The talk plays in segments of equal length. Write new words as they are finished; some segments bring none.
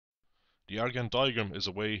The Argand diagram is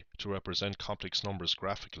a way to represent complex numbers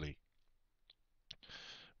graphically.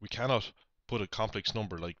 We cannot put a complex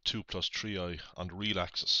number like 2 plus 3i on the real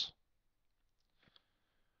axis.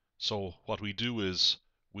 So what we do is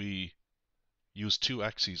we use two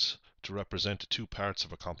axes to represent the two parts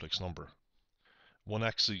of a complex number. One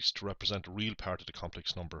axis to represent the real part of the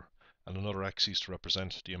complex number, and another axis to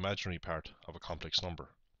represent the imaginary part of a complex number.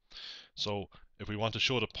 So if we want to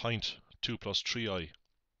show the point 2 plus 3i,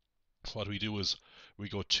 what we do is we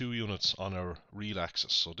go 2 units on our real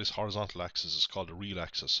axis. So this horizontal axis is called the real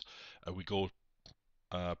axis. We go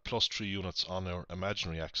plus 3 units on our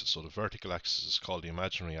imaginary axis. So the vertical axis is called the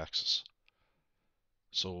imaginary axis.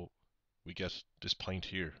 So we get this point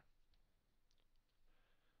here.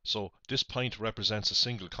 So this point represents a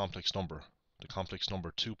single complex number, the complex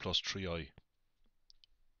number 2 plus 3i.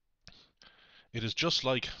 It is just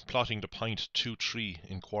like plotting the point 2, 3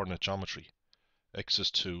 in coordinate geometry. X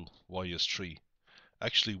is 2, y is 3.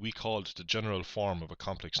 Actually, we called the general form of a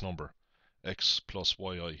complex number x plus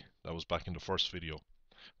yi. That was back in the first video,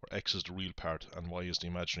 where x is the real part and y is the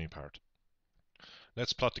imaginary part.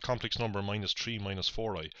 Let's plot the complex number minus 3 minus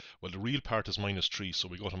 4i. Well, the real part is minus 3, so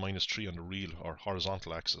we go to minus 3 on the real or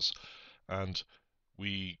horizontal axis, and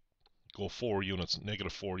we go 4 units,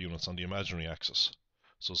 negative 4 units on the imaginary axis.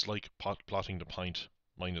 So it's like plotting the point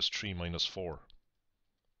minus 3 minus 4.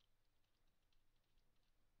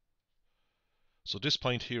 So this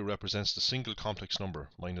point here represents the single complex number,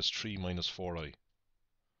 minus 3 minus 4i.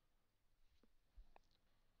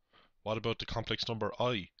 What about the complex number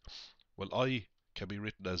I? Well, I can be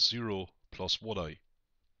written as 0 plus 1i.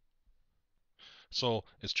 So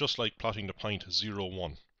it's just like plotting the point 0,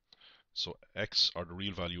 1. So x, or the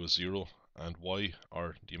real value, is 0, and y,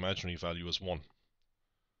 or the imaginary value, is 1.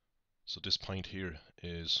 So this point here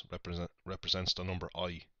is represents the number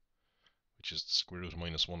I, which is the square root of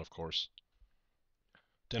minus 1, of course.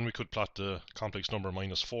 Then we could plot the complex number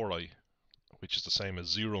minus 4i, which is the same as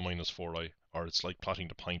 0 minus 4i, or it's like plotting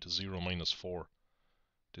the point 0 minus 4.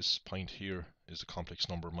 This point here is the complex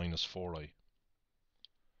number minus 4i.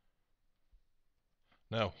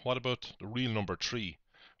 Now, what about the real number 3?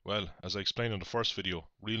 Well, as I explained in the first video,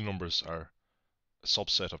 real numbers are a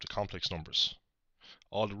subset of the complex numbers.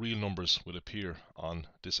 All the real numbers will appear on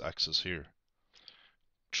this axis here.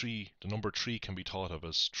 The number 3 can be thought of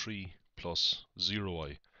as 3 plus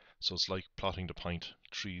 0i. So it's like plotting the point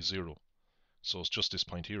 3, 0. So it's just this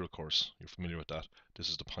point here, of course. You're familiar with that. This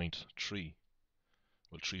is the point 3.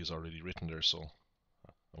 Well, 3 is already written there, so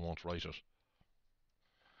I won't write it.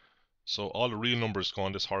 So all the real numbers go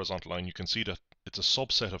on this horizontal line. You can see that it's a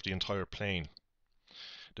subset of the entire plane.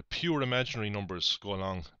 The pure imaginary numbers go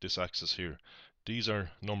along this axis here. These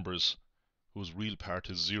are numbers whose real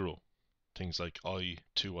part is 0. Things like I,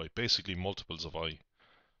 2i, basically multiples of I.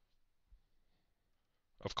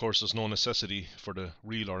 Of course, there's no necessity for the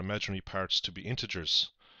real or imaginary parts to be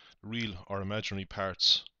integers. Real or imaginary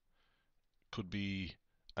parts could be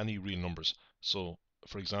any real numbers. So,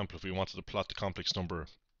 for example, if we wanted to plot the complex number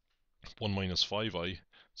 1 minus 5i,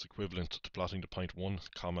 it's equivalent to plotting the point 1,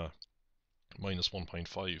 comma, minus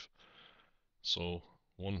 1.5. So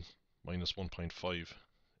 1 minus 1.5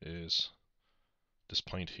 is this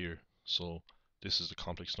point here. So this is the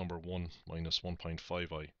complex number 1 minus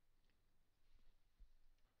 1.5i.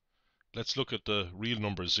 Let's look at the real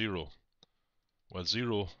number 0. Well,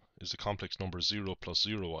 0 is the complex number 0 plus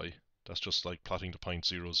 0i. That's just like plotting the point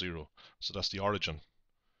 0, 0. So that's the origin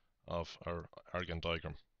of our Argand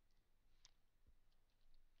diagram.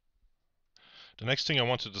 The next thing I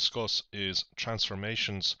want to discuss is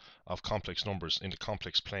transformations of complex numbers in the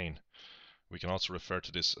complex plane. We can also refer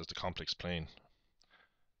to this as the complex plane.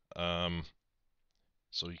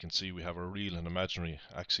 So you can see we have our real and imaginary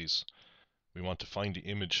axes. We want to find the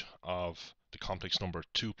image of the complex number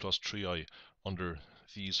 2 plus 3i under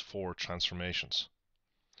these 4 transformations.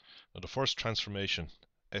 Now the first transformation,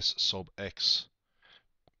 S sub x,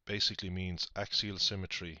 basically means axial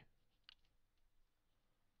symmetry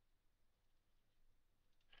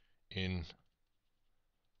in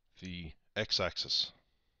the x-axis.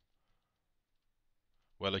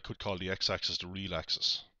 Well, I could call the x-axis the real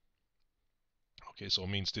axis. Okay, so it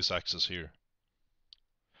means this axis here.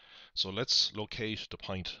 So let's locate the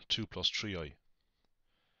point 2 plus 3i.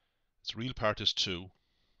 Its real part is 2,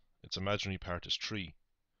 its imaginary part is 3.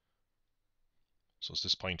 So it's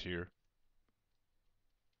this point here.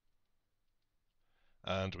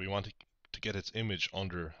 And we want to get its image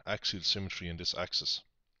under axial symmetry in this axis.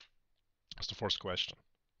 That's the first question.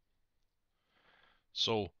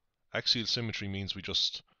 So axial symmetry means we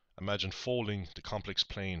just imagine folding the complex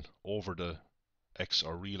plane over the x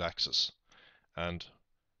or real axis and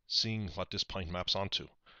seeing what this point maps onto.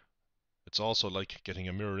 It's also like getting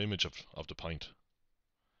a mirror image of the point.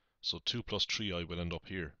 So 2 plus 3i will end up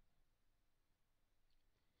here.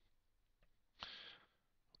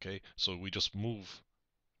 Okay, so we just move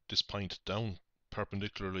this point down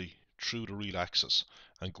perpendicularly through the real axis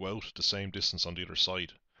and go out the same distance on the other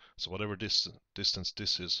side. So whatever distance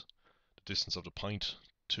this is, the distance of the point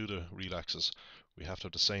to the real axis, we have to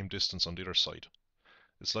have the same distance on the other side.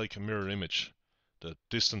 It's like a mirror image. The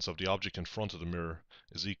distance of the object in front of the mirror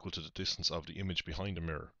is equal to the distance of the image behind the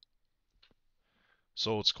mirror.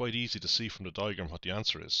 So it's quite easy to see from the diagram what the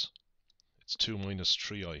answer is. It's 2 minus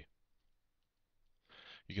 3i.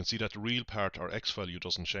 You can see that the real part, our x value,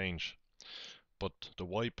 doesn't change, but the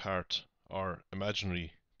y part, our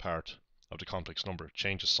imaginary part of the complex number,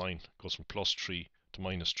 changes sign, goes from plus 3 to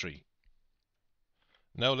minus 3.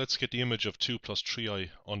 Now let's get the image of 2 plus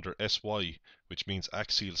 3i under sy, which means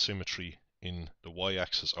axial symmetry in the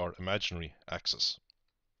y-axis or imaginary axis.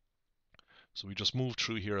 So we just move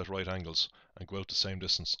through here at right angles and go out the same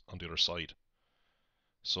distance on the other side.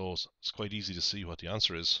 So it's quite easy to see what the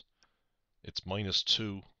answer is. It's minus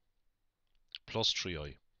 2 plus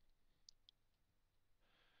 3i.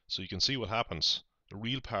 So you can see what happens. The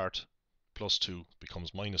real part, plus 2,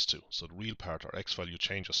 becomes minus 2. So the real part, our x value,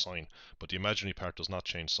 changes sign, but the imaginary part does not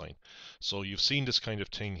change sign. So you've seen this kind of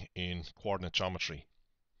thing in coordinate geometry.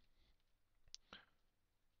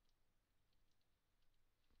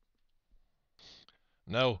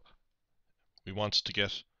 Now we want to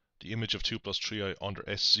get the image of 2 plus 3i under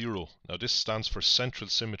S0. Now this stands for central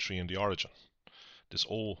symmetry in the origin. This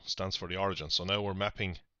O stands for the origin. So now we're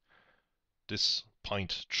mapping this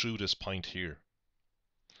point through this point here.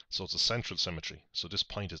 So it's a central symmetry. So this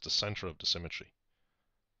point is the center of the symmetry.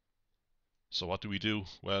 So what do we do?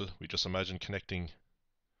 Well, we just imagine connecting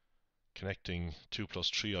 2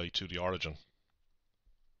 plus 3i to the origin.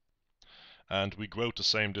 And we go out the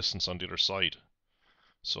same distance on the other side.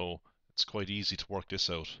 So it's quite easy to work this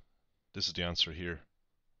out. This is the answer here.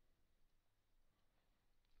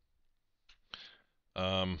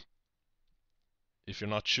 If you're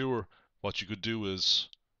not sure, what you could do is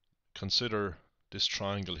consider this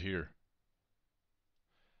triangle here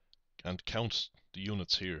and count the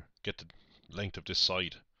units here. Get the length of this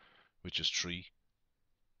side, which is 3.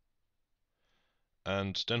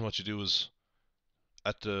 And then what you do is,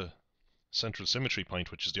 at the central symmetry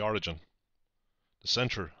point, which is the origin, the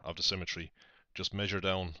center of the symmetry, just measure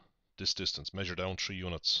down this distance, measure down 3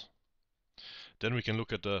 units. Then we can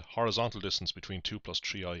look at the horizontal distance between 2 plus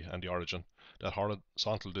 3i and the origin. That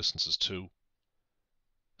horizontal distance is 2.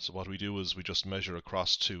 So what we do is we just measure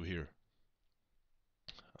across 2 here.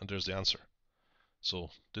 And there's the answer. So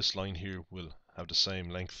this line here will have the same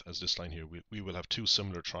length as this line here. We will have 2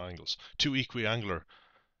 similar triangles. 2 equiangular,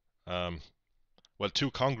 well,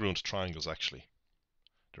 2 congruent triangles actually.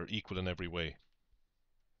 They're equal in every way.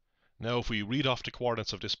 Now if we read off the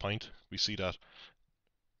coordinates of this point, we see that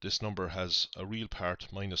this number has a real part,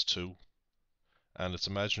 minus 2, and its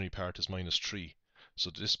imaginary part is minus 3. So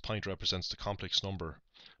this point represents the complex number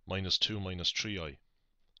minus 2 minus 3i.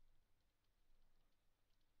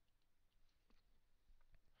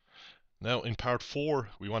 Now in part 4,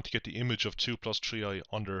 we want to get the image of 2 plus 3i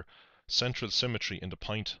under central symmetry in the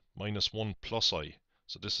point minus 1 plus i.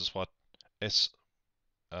 So this is what S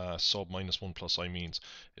sub minus 1 plus I means.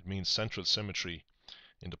 It means central symmetry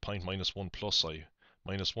in the point minus 1 plus I.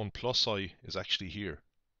 Minus 1 plus I is actually here.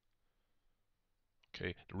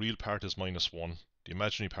 Okay, the real part is minus 1. The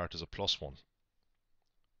imaginary part is a plus 1.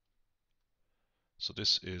 So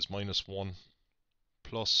this is minus 1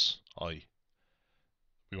 plus I.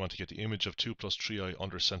 We want to get the image of 2 plus 3i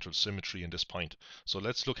under central symmetry in this point. So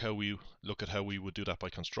let's look at how we would do that by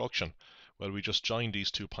construction. Well, we just join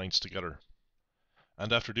these 2 points together.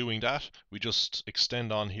 And after doing that, we just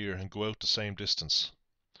extend on here and go out the same distance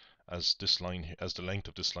as this line, as the length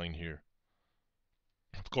of this line here.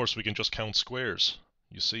 Of course, we can just count squares.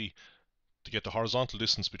 You see, to get the horizontal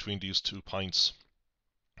distance between these 2 points,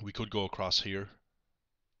 we could go across here,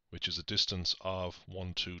 which is a distance of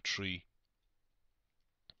 1, 2, 3.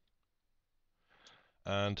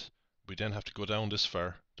 And we then have to go down this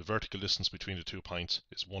far. The vertical distance between the 2 points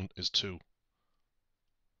is 2.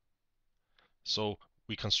 So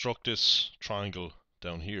we construct this triangle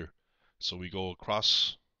down here. So we go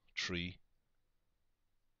across 3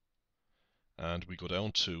 and we go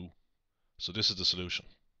down 2. So this is the solution.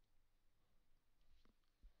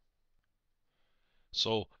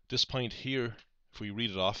 So this point here, if we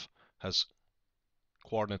read it off, has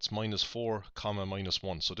coordinates minus 4, comma minus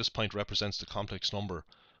 1. So this point represents the complex number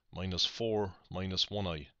minus 4 minus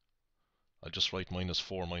 1i. I'll just write minus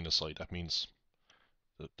 4 minus I. That means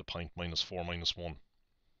the point -4, -1.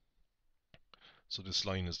 So this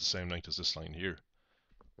line is the same length as this line here.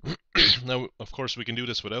 Now, of course, we can do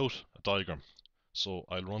this without a diagram. So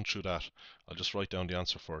I'll run through that. I'll just write down the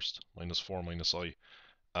answer first, -4 minus I,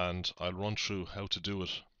 and I'll run through how to do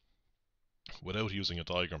it without using a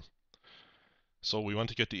diagram. So we want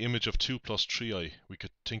to get the image of 2 plus 3i. We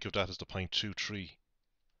could think of that as the point 2, 3.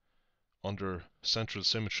 Under central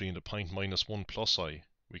symmetry in the point -1 plus I,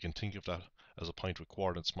 we can think of that as a point with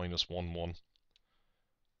coordinates -1, 1.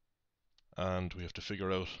 And we have to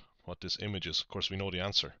figure out what this image is. Of course, we know the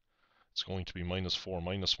answer. It's going to be -4,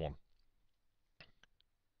 -1.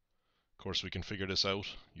 Of course, we can figure this out.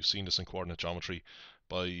 You've seen this in coordinate geometry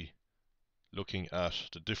by looking at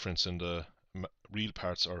the difference in the real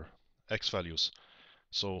parts or x values.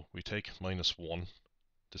 So we take -1,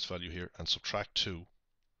 this value here, and subtract 2.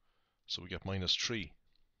 So we get -3.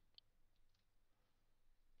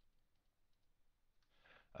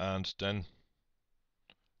 And then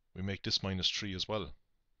we make this -3 as well.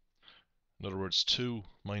 In other words, 2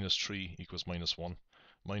 minus 3 equals -1.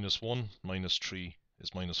 -1 minus 3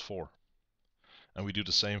 is -4. And we do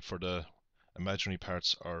the same for the imaginary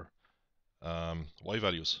parts or y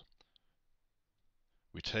values.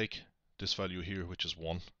 We take this value here, which is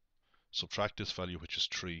 1, subtract this value, which is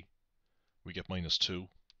 3, we get -2,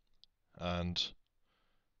 and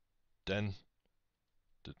then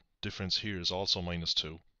the difference here is also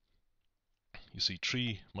 -2. You see,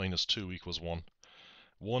 3 minus 2 equals 1.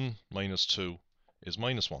 1 minus 2 is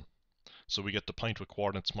 -1. So we get the point with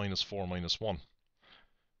coordinates -4, -1,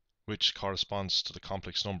 which corresponds to the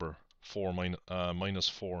complex number -4,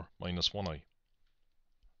 -1i.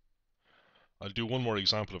 I'll do one more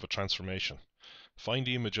example of a transformation. Find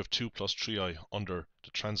the image of 2 plus 3i under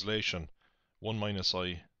the translation 1 minus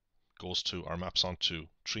I goes to or maps onto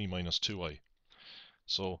 3 minus 2i.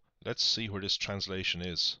 So let's see where this translation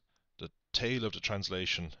is. The tail of the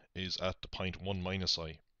translation is at the point 1 minus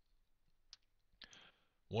I.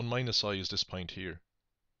 1 minus I is this point here.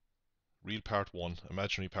 Real part 1,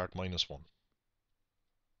 imaginary part -1.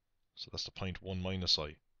 So that's the point 1 minus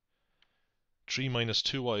I. 3 minus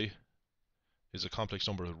 2i is a complex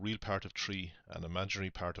number of real part of 3 and imaginary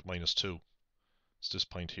part of -2. It's this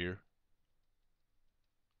point here.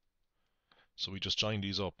 So we just join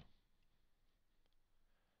these up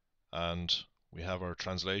and we have our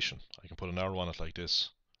translation. I can put an arrow on it like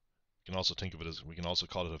this. You can also think of it as, we can also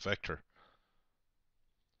call it a vector.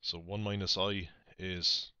 So 1 minus I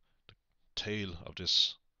is the tail of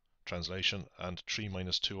this translation and 3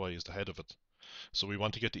 minus 2i is the head of it. So we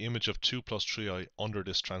want to get the image of 2 plus 3i under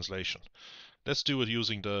this translation. Let's do it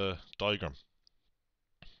using the diagram.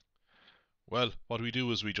 Well, what we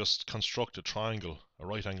do is we just construct a triangle, a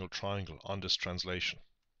right angled triangle on this translation.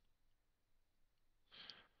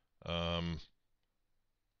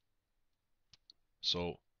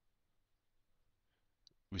 So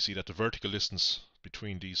we see that the vertical distance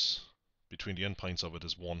between the endpoints of it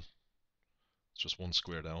is 1. It's just 1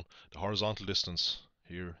 square down. The horizontal distance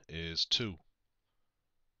here is 2.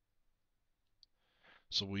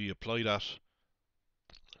 So we apply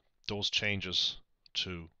those changes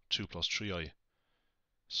to 2 plus 3i.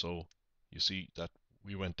 So you see that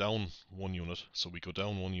we went down 1 unit, so we go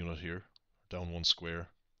down 1 unit here, down 1 square,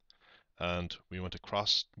 and we went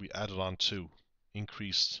across, we added on 2,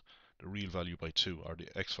 increased the real value by 2, or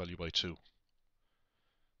the x value by 2.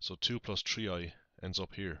 So 2 plus 3i ends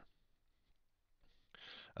up here.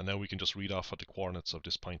 And now we can just read off what the coordinates of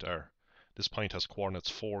this point are. This point has coordinates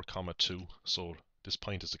 4, 2, so this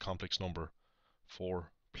point is the complex number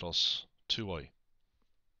 4 plus 2i.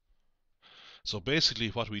 So basically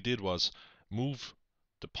what we did was move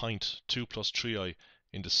the point 2 plus 3i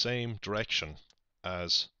in the same direction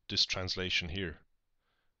as this translation here.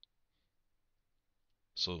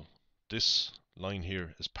 So this line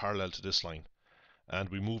here is parallel to this line, and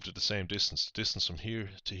we moved it the same distance. The distance from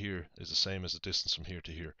here to here is the same as the distance from here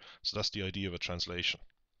to here. So that's the idea of a translation.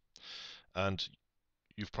 And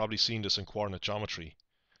you've probably seen this in coordinate geometry.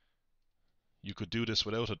 You could do this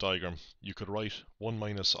without a diagram. You could write 1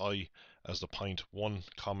 minus I as the point 1,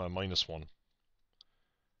 -1,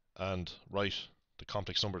 and write the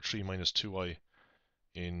complex number 3 minus 2i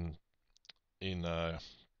in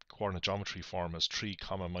coordinate geometry form as 3,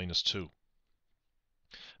 -2.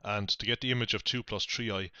 And to get the image of 2 plus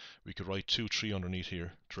 3i, we could write 2, 3 underneath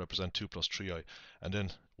here to represent 2 plus 3i, and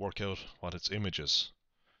then work out what its image is.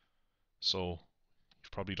 So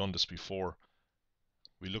you've probably done this before.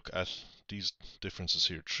 We look at these differences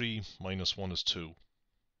here. 3 minus 1 is 2.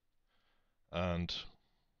 And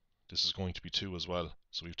this is going to be 2 as well.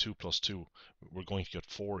 So we have 2 plus 2. We're going to get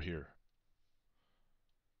 4 here.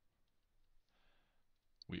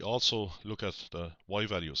 We also look at the y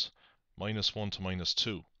values, minus 1 to minus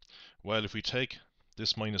 2. Well, if we take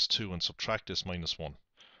this minus 2 and subtract this minus 1,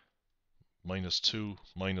 minus 2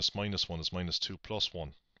 minus minus 1 is minus 2 plus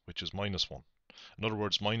 1, which is minus 1. In other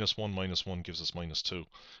words, minus 1 gives us minus 2.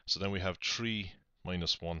 So then we have 3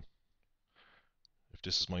 minus 1. If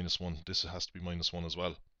this is minus 1, this has to be minus 1 as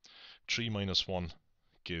well. 3 minus 1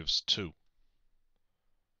 gives 2.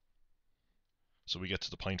 So we get to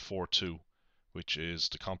the 0.42, which is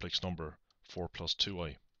the complex number 4 plus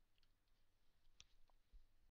 2i.